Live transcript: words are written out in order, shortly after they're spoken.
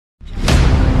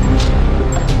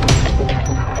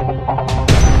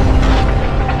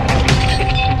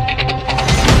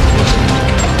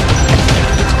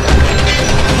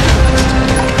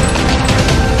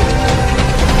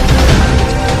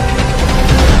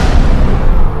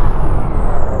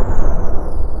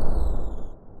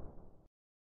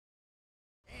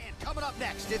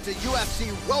It's a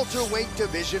UFC welterweight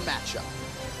division matchup.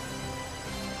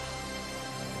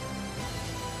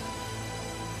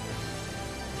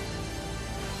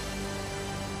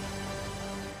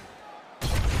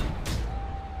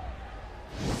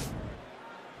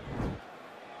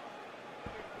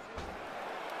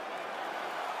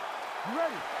 You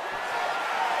ready?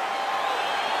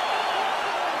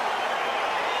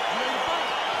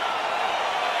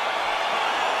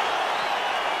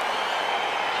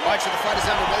 All right, so the fight is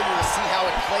underway. We will see how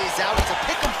it plays out. It's a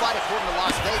pick'em fight according to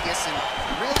Las Vegas, and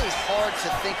really hard to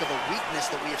think of a weakness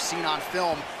that we have seen on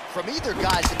film from either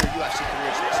guys in their UFC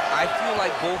careers. I feel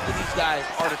like both of these guys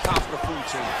are the top of the food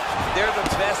chain. They're the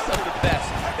best of the best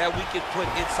that we can put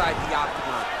inside the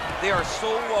octagon. They are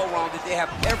so well-rounded. They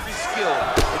have every skill,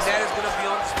 and that is going to be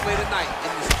on display tonight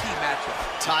in this key matchup.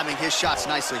 Timing his shots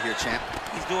nicely here, champ.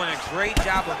 He's doing a great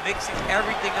job of mixing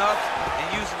everything up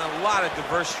and using a lot of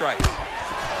diverse strikes.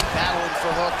 Battling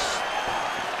for hooks.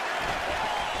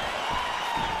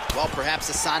 Well, perhaps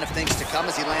a sign of things to come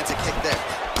as he lands a kick there.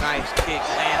 Nice kick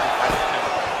landed by the champ.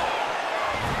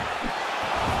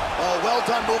 Oh, well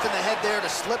done moving the head there to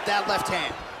slip that left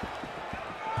hand.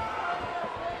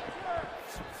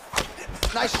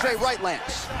 Nice straight right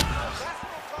lands.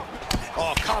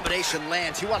 Oh, combination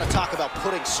lands. You want to talk about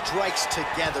putting strikes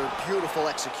together. Beautiful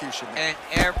execution there.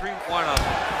 And every one of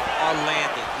them are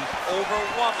landing. He's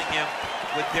overwhelming him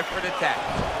with different attacks.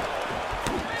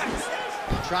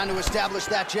 Trying to establish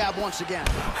that jab once again.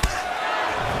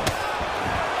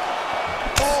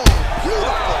 Oh,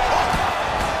 beautiful.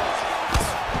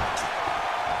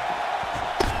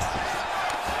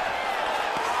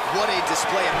 What a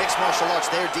display of mixed martial arts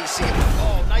there, DC.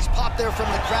 Oh, nice pop there from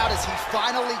the crowd as he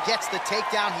finally gets the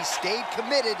takedown. He stayed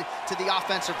committed to the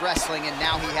offensive wrestling, and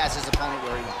now he has his opponent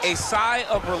where he wants. A sigh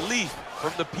of relief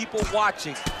from the people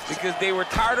watching, because they were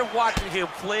tired of watching him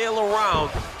flail around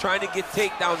trying to get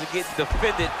takedowns and get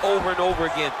defended over and over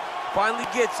again. Finally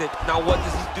gets it. Now what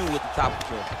does he do with the top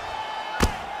control?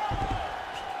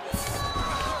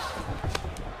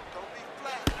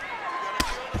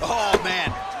 Oh,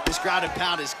 man. This ground and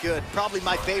pound is good. Probably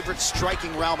my favorite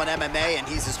striking realm in MMA, and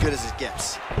he's as good as it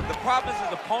gets. The problem is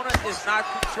his opponent is not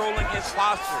controlling his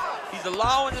posture. He's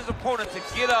allowing his opponent to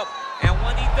get up, and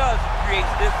when he does, he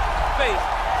creates this space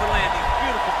to land these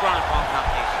beautiful ground and pound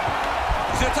combinations.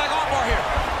 He's gonna attack armbar here.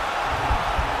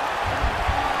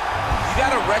 You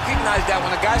gotta recognize that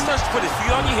when a guy starts to put his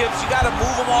feet on your hips, you gotta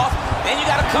move him off, then you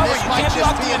gotta cover. This You can't be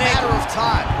off might just be to a an matter angle. of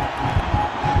time.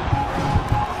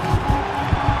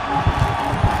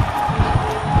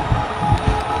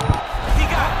 He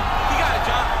got it,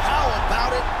 John. How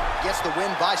about it? Gets the win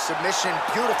by submission.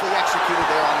 Beautifully executed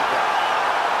there on the ground.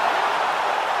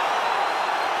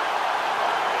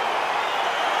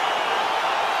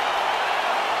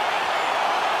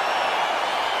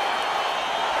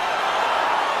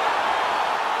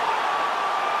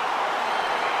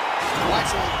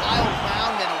 It's a wild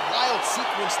round and a wild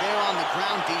sequence there on the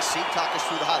ground, DC. Talk us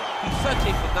through the highlight. He's such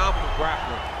a phenomenal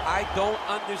grappler. I don't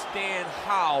understand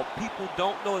how people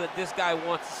don't know that this guy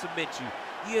wants to submit you.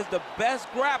 He is the best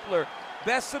grappler,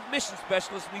 best submission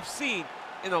specialist we've seen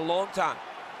in a long time.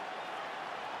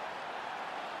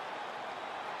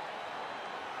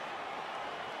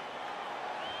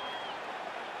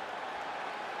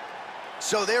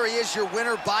 So there he is, your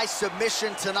winner by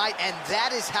submission tonight, and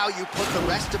that is how you put the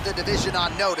rest of the division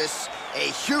on notice.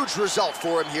 A huge result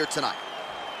for him here tonight.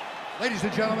 Ladies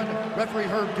and gentlemen, referee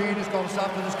Herb Dean is going to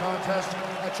stop to this contest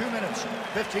at 2 minutes,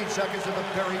 15 seconds of the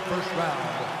very first round.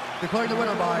 Declaring the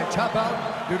winner by tap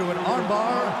out due to an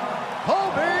armbar,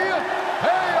 COLBY